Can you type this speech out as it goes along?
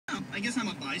guess I'm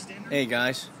a bystander. Hey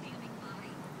guys,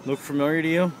 look familiar to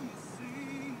you?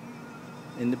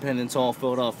 Independence Hall,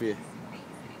 Philadelphia.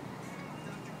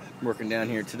 Working down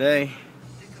here today.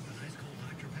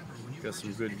 Got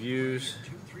some good views.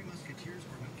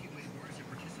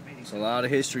 There's a lot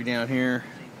of history down here.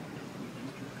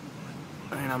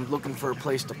 And I'm looking for a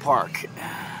place to park.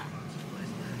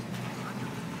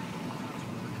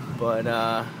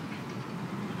 But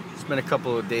spent a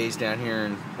couple of days down here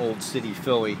in Old City,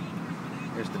 Philly.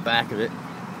 There's the back of it.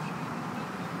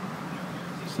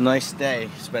 It's a nice day,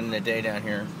 spending a day down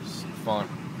here. It's fun.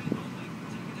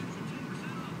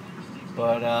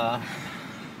 But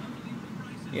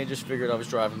yeah, just figured I was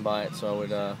driving by it, so I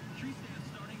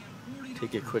would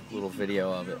take a quick little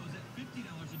video of it.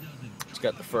 It's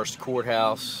got the first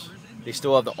courthouse. They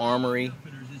still have the armory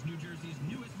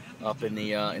up in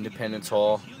the Independence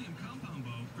Hall.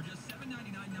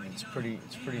 It's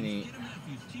pretty neat.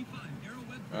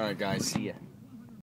 All right, guys, see ya.